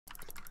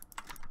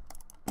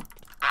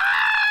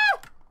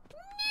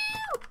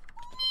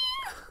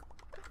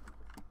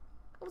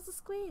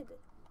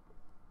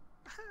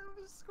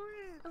was a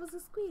squid. It was a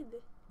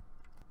squid.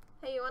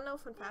 Hey, you wanna know a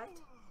fun fact?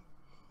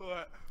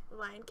 What?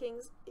 Lion King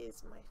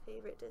is my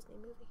favorite Disney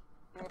movie.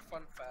 Oh,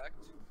 fun fact.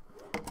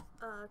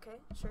 Okay,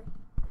 sure.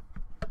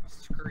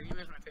 Scream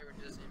is my favorite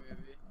Disney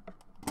movie.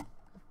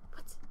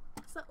 What?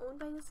 It's not owned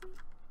by Disney?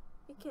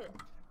 You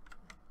kidding?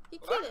 You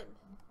What? kidding?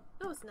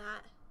 No, it's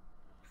not.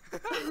 I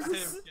am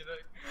kidding.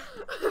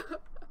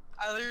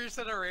 I literally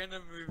said a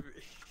random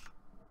movie.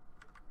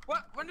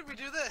 What? When did we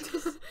do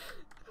this?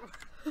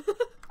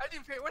 I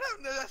didn't pay. What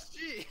happened to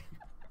SG?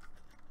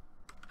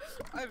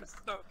 I'm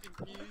so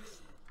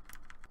confused.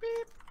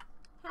 Beep.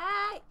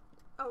 Hey!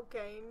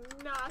 Okay,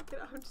 knock it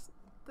out.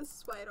 This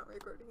is why I don't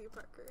record with you,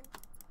 Parker.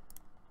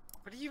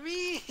 What do you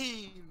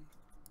mean?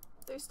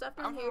 There's stuff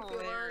in I'm here if you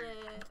want hilarious.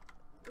 it.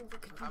 You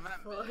could be I'm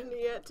at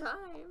funny at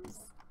times.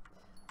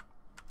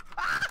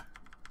 Ah!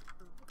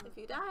 If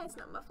you die, it's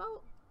not my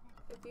fault.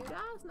 If you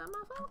die, it's not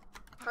my fault.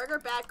 Parker,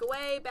 back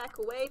away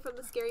from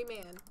the scary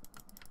man.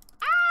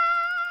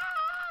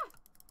 Ah!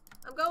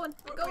 I'm going.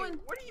 Wait,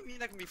 what do you mean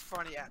that can be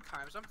funny at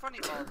times? I'm funny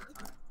all the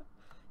time.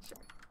 Sure.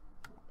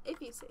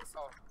 If you say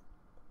so.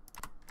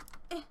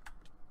 Oh.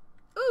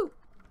 Ooh!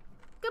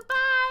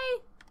 Goodbye!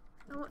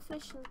 I went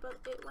fishing, but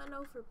it went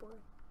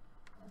overboard.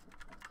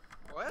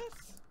 What?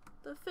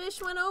 The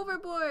fish went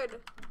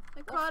overboard!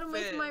 I caught him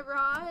with my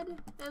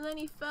rod, and then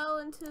he fell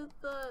into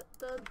the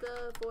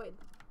void.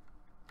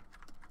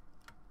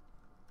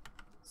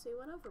 So he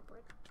went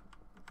overboard.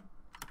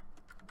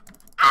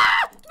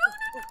 Ah!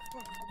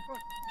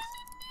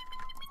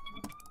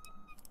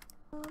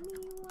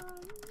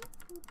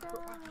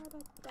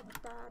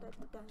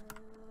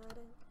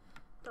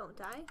 Don't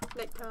die.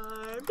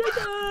 Nighttime,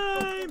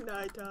 daytime,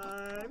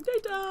 nighttime,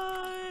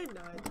 daytime,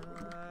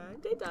 nighttime,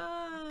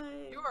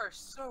 daytime. You are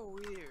so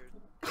weird.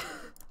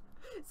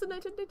 It's a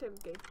nighttime, daytime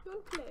game. You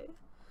wanna play?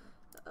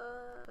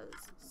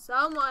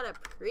 Someone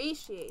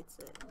appreciates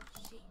it.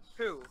 Sheesh.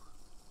 Who?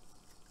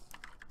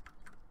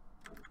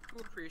 Who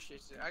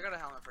appreciates it? I got a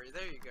helmet for you.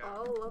 There you go.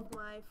 All of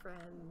my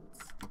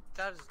friends.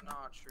 That is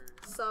not true.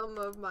 Some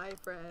of my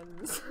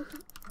friends.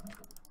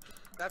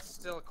 That's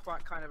still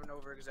quite kind of an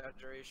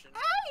over-exaggeration.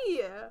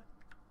 Hey!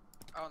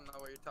 I don't know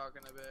what you're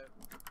talking about.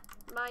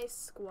 My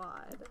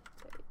squad.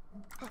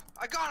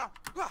 I got him!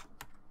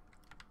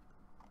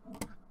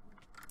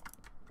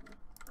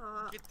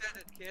 Ah. Get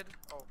deaded, kid.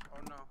 Oh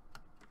no.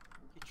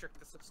 He tricked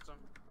the system.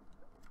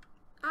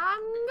 I'm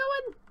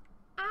going!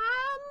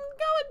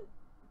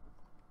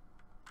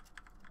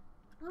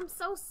 I'm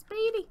so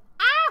speedy!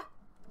 Ah!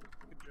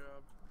 Good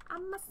job.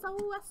 I'm so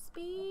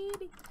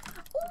speedy.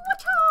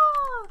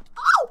 Ooh-cha!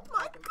 Oh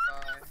my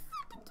goodness!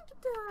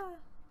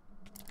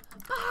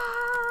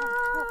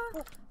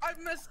 Ah! I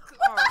missed!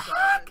 What the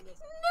heck?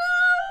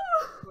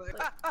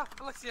 No!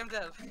 Alexi, I'm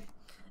dead.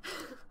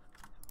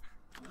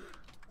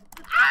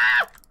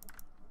 Ah!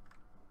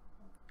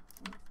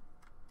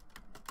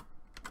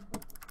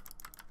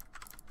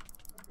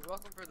 You're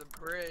welcome for the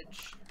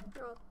bridge.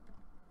 You're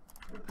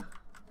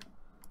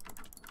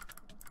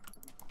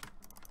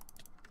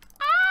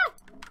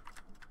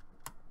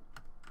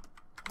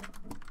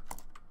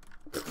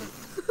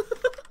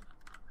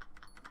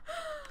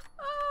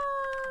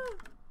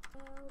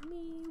Tell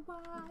me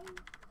why.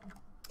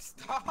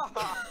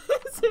 Stop!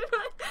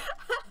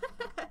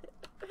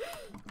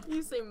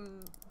 You say I'm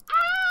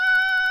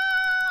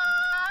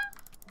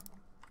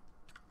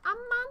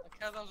on.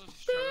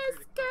 This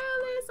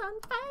girl is on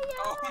fire.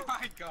 Oh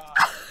my god.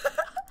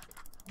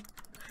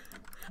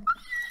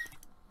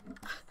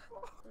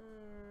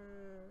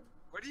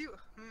 What are you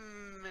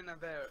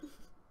about?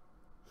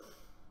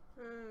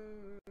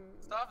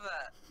 Stop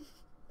that.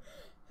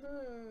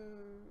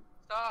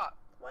 Stop.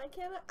 Why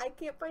can't I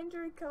can't find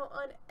your account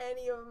on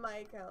any of my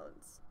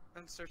accounts.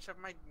 Then search up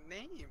my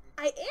name.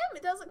 I am.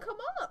 It doesn't come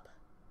up.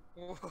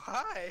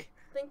 Why?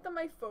 Think that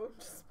my phone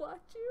just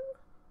blocked you?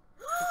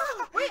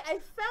 Wait, I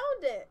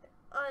found it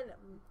on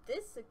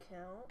this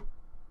account.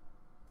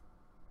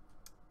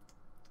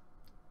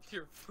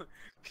 Can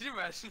you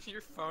imagine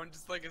your phone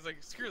just like is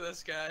like screw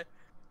this guy?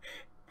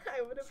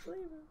 I wouldn't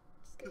blame him.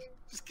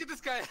 Just get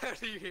this guy out of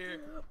here.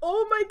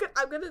 Oh my god,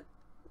 I'm gonna.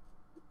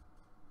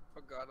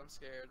 Oh god, I'm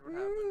scared. What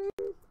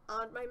happened?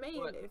 On my main,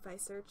 What? if I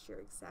search your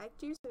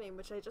exact username,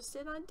 which I just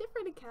did on a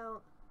different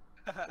account,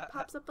 it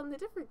pops up on the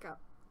different account.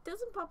 It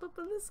doesn't pop up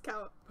on this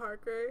account,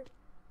 Parker.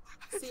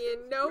 So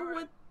you know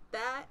what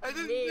that I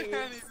didn't means. do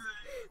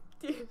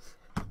anything.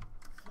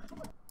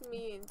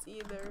 Means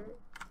either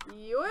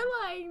you're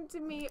lying to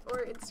me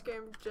or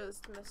Instagram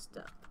just messed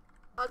up.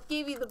 I'll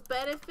give you the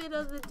benefit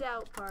of the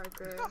doubt,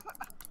 Parker.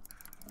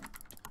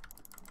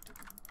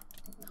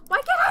 Why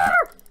can't I hit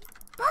her?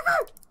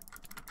 Parker!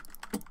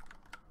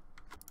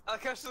 I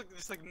like how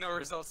just like no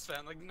results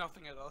found, like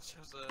nothing at all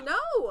shows up.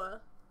 No!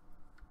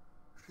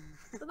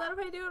 But then if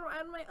I do it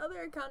on my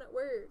other account, it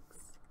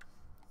works.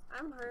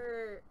 I'm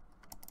hurt.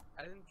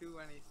 I didn't do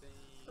anything.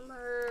 I'm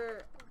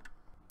hurt.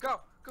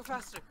 Go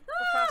faster! Go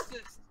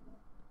fastest!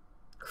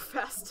 Go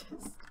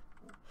fastest.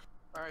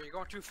 Alright, you're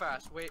going too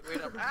fast. Wait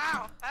up.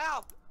 Ow!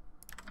 Help!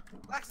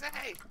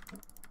 Lexi!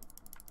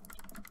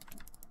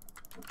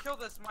 Kill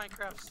this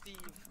Minecraft Steve.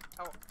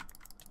 Oh.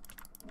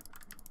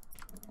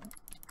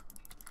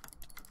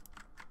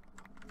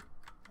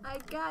 I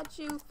got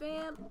you,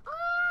 fam.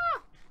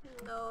 Ah!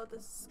 No,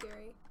 this is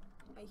scary.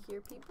 I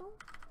hear people.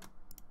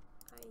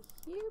 I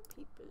hear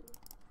people.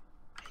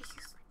 This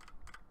is...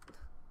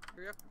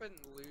 Hurry up and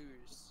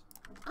lose.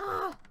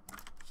 Ah!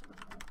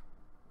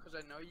 Cause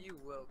I know you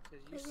will, cause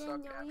you I suck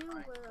know at you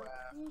Minecraft.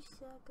 will. You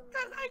suck at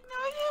Cause I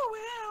know you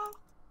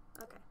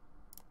will. Okay.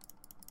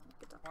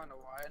 Good talk. Wanna know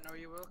why I know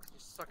you will? Cause you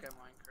suck at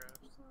Minecraft.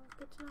 Well,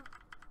 good to know.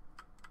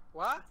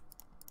 What? I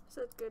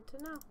said good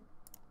to know.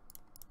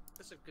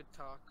 That's a good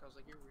talk. I was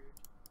like, you're weird.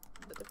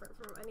 But different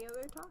from any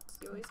other talks.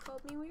 You always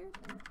called me weird.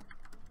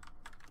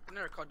 I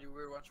never called you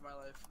weird once in my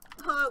life.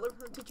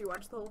 Did you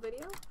watch the whole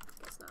video?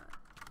 Guess not.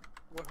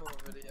 What whole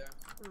video?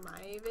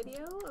 My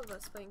video of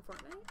us playing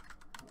Fortnite?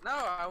 No,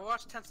 I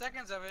watched 10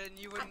 seconds of it and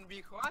you wouldn't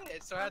be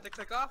quiet, so I had to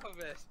click off of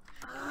it.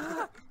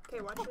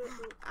 Okay, watch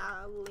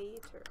it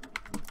later.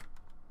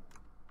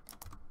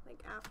 Like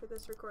after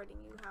this recording,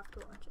 you have to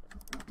watch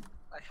it.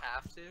 I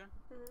have to?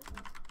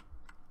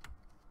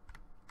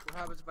 What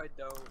happens if I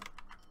don't?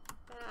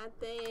 Bad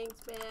things,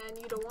 man.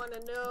 You don't want to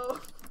know.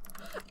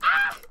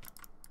 Ah!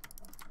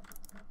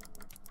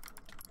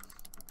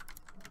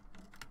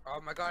 Oh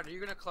my god, are you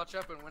gonna clutch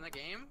up and win a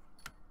game?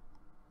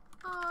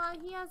 Aw,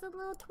 he has a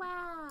little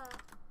twat.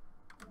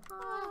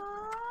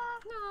 Aw,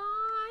 no,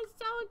 it's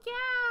so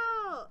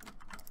cute.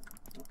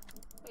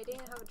 I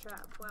didn't have a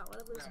trap. Wow,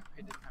 what a loser. No,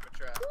 he didn't have a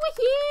trap.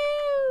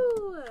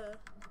 Woohoo!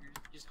 You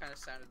just kind of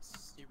sounded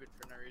stupid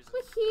for no reason.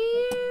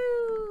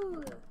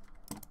 Woohoo!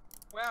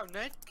 Wow,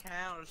 night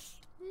cows.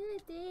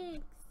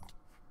 Thanks.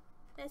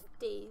 That's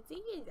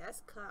Daisy,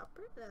 that's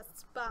Copper, that's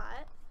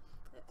Spot.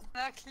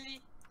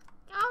 Actually,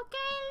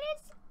 Okay,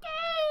 let's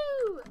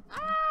go!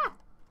 Ah!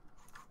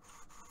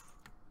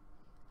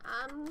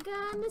 I'm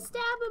gonna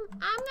stab him!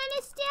 I'm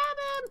gonna stab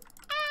him!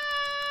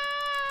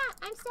 Ah!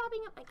 I'm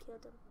stabbing him! I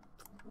killed him.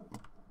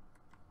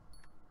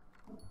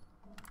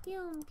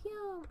 Pew,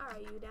 pew. Are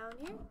you down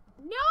here?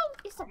 No!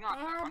 It's a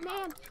bad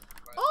man!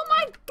 Oh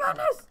my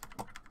goodness!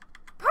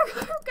 Parker,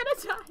 I'm gonna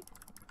die!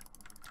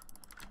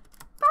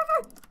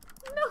 Parker!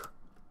 No!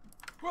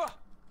 whoa!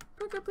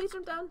 Parker, please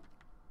jump down.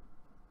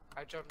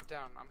 I jumped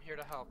down. I'm here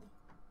to help.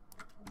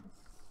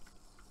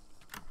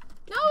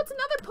 No, it's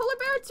another polar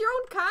bear. It's your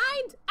own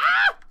kind.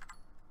 Ah!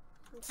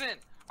 Listen,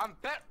 I'm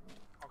better.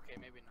 Okay,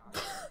 maybe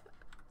not.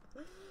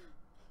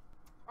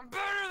 I'm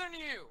better than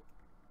you.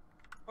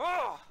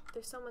 Oh!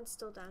 There's someone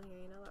still down here.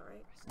 You know that,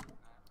 right? I said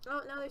that.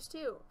 Oh, now there's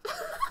two.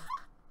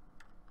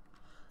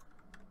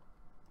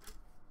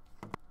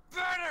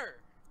 Better!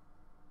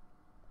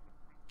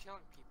 I'm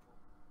killing people.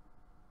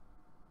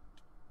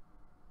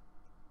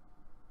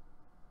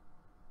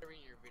 During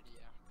your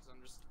video,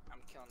 because I'm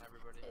killing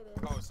everybody. It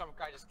is. Oh, some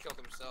guy just killed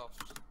himself.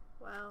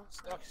 Wow.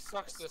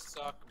 Sucks to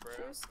suck, bro.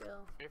 True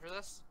skill. Ready for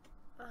this?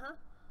 Uh-huh.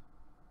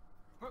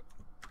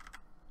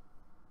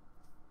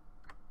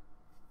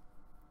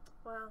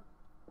 Wow.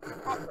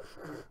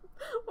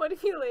 What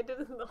if you landed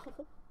in the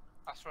hole?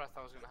 That's what I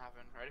thought was gonna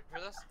happen. Ready for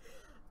this?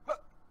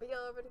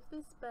 You're ready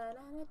for this?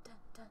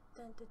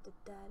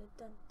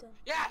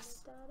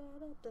 Yes!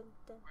 Where's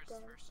the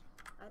person?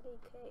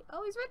 IDK.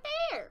 Oh, he's right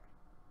there!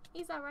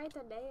 He's right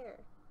there.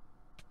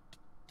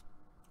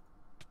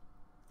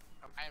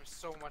 I am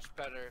so much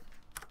better.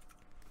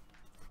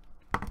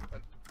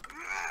 But...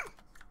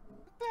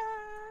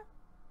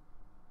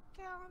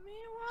 Tell me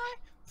why.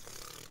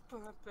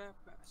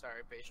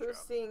 Sorry, bass Who's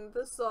drop. singing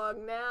the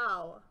song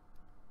now?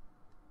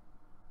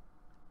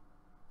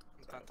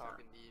 I'm done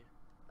talking to you.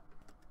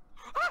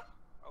 Ah!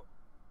 Oh.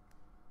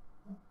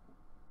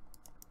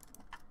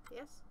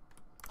 Yes?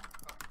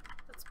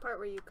 That's the part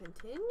where you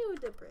continue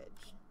the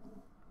bridge.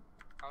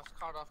 I was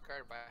caught off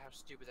guard by how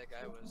stupid that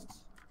guy was.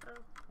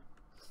 Oh.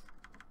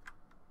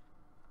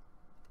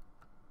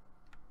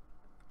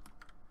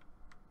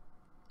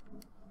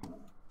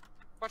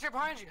 Watch out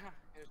behind you! Huh?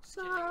 Just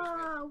kidding, it was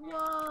Ah, me.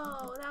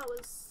 whoa, that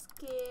was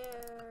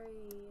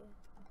scary.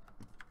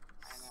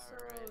 I know, So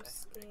right? I figured.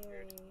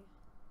 scary.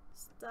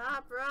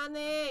 Stop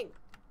running!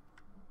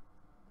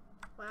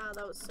 Wow,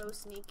 that was so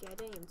sneaky. I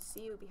didn't even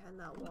see you behind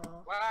that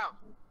wall. Wow!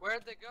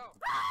 Where'd they go?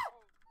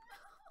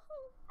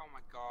 Oh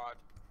my god.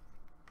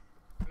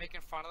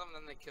 Making fun of them,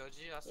 then they killed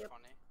you? That's Yep.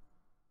 funny.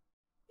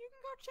 You can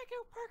go check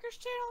out Parker's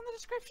channel in the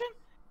description.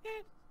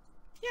 And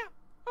yeah,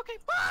 okay,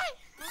 bye!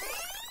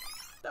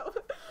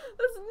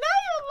 That's not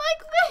even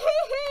like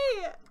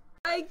me!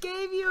 I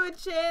gave you a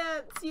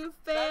chance. You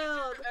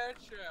failed.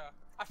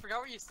 I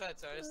forgot what you said,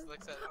 so I just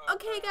looked at. Oh,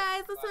 Okay,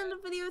 guys, let's end the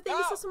video. Thank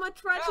you No, so much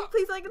for watching. no.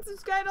 Please like and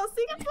subscribe. I'll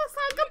see you next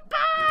time.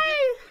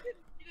 Goodbye!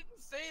 You didn't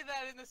say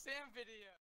that in the Sam video.